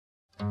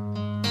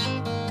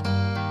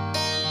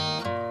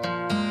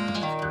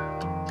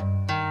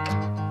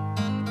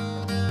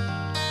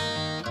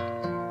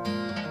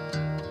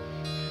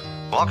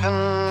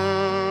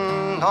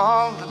walking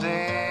all the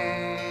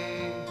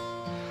day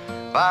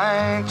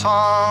by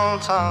tall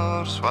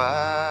towers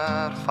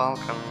where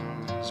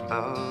falcons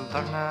build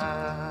their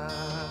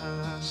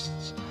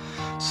nests.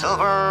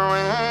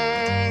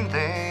 Silver-winged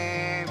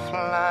they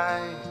fly,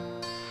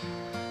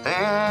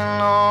 they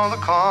know the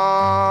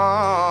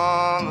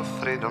call of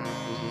freedom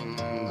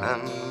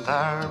in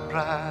their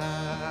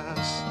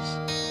breasts.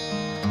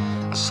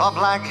 I saw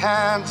black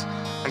heads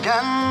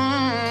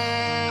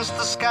against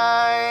the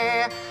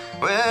sky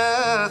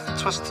with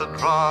twisted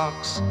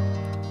rocks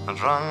that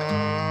run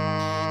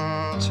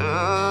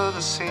to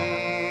the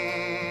sea.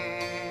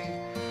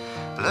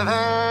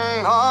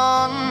 Living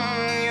on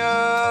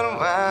your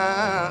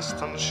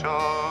western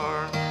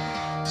shore,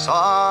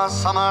 saw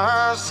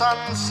summer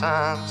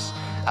sunsets,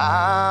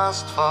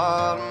 asked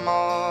for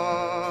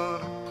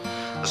more.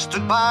 I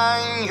stood by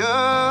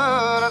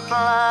your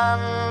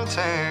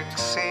Atlantic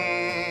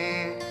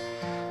sea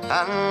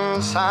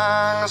and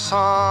sang a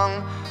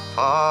song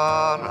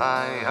for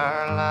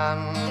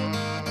Ireland.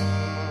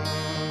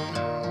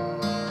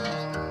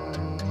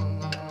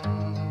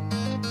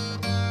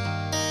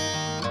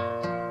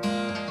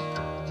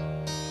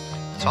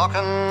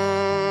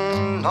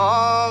 Talking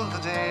all the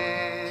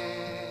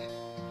day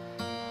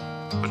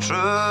with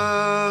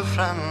true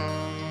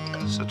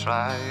friends who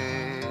try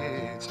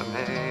to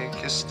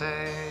make you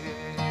stay,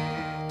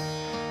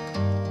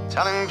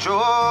 telling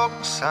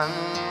jokes and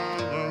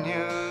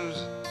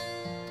news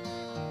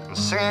and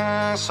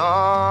singing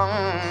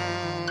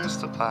songs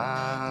to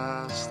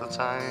pass the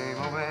time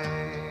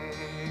away.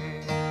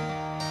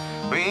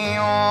 We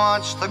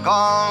watch the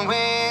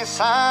Galway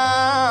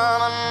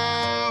salmon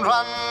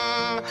run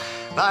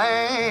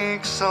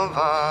like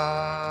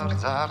silver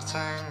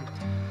darting,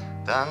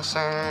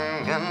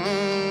 dancing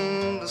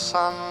in the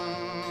sun.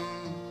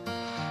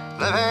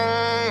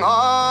 Living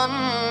on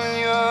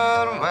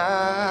your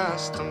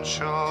western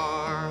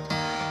shore,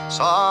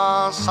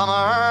 saw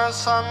summer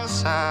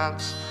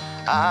sunsets,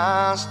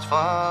 asked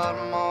for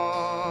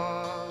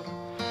more.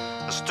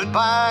 I stood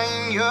by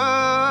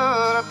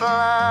your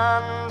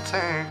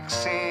Atlantic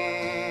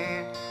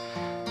sea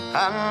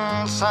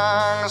and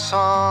sang a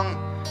song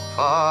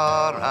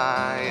for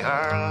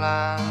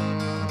Ireland.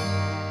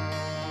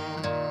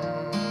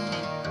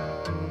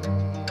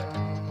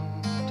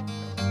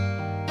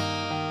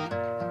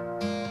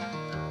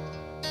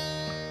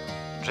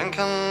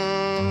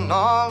 Drinking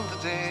all the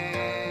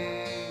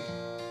day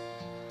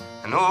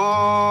in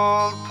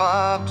old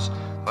pubs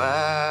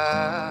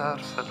where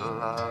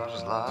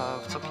fiddlers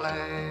love to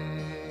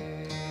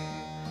play.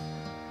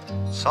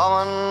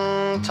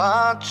 Someone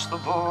touched the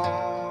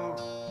bow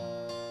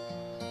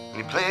and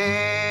he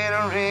played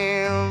a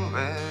reel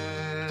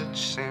which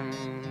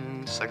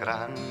seemed so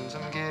grand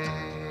and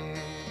gay.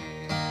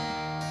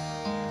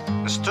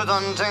 We stood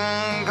on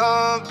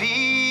Dingle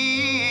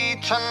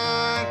Beach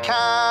and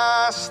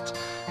cast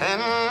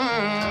in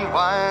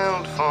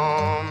wild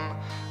foam.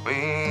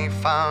 We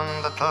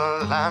found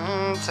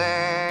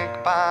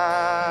Atlantic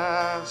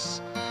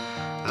bass.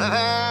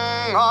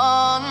 Living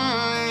on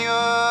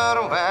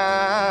your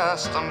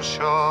western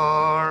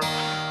shore,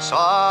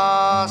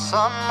 saw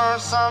summer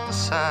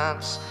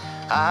sunsets,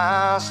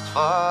 asked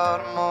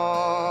for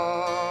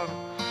more.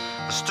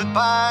 I stood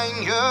by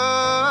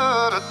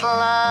your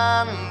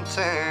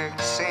Atlantic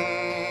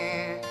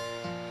sea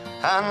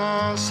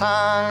and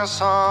sang a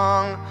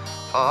song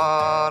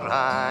for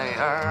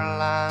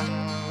Ireland.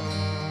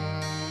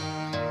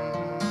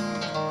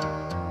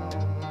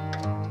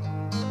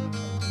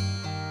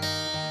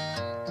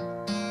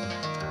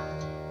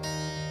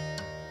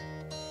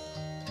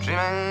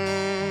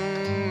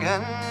 Dreaming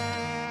in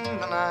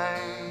the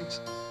night,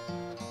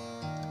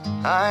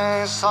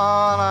 I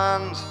saw a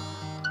land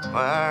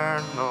where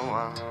no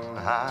one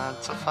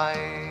had to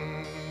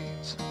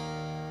fight.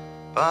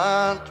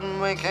 But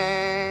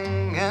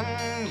waking in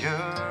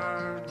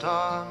your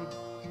dawn,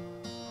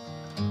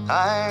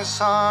 I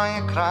saw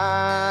you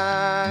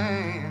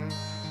crying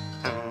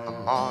in the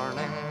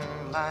morning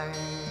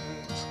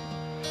light,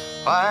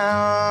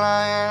 while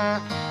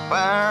lying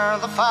where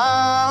the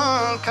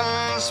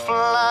falcons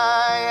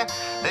fly.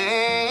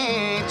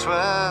 They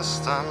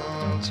twist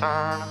and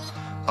turn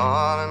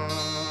all in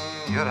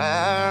your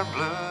air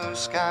blue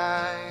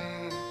sky.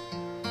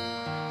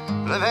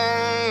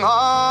 Living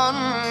on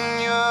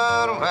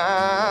your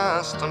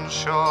western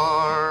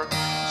shore,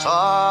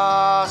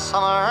 saw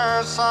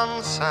summer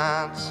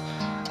sunsets,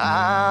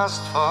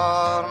 asked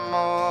for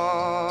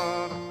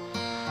more.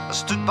 I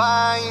stood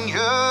by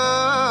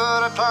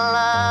your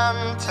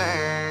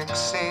Atlantic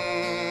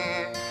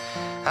sea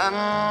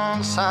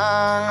and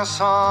sang a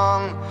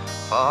song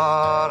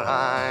for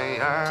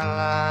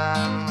Ireland.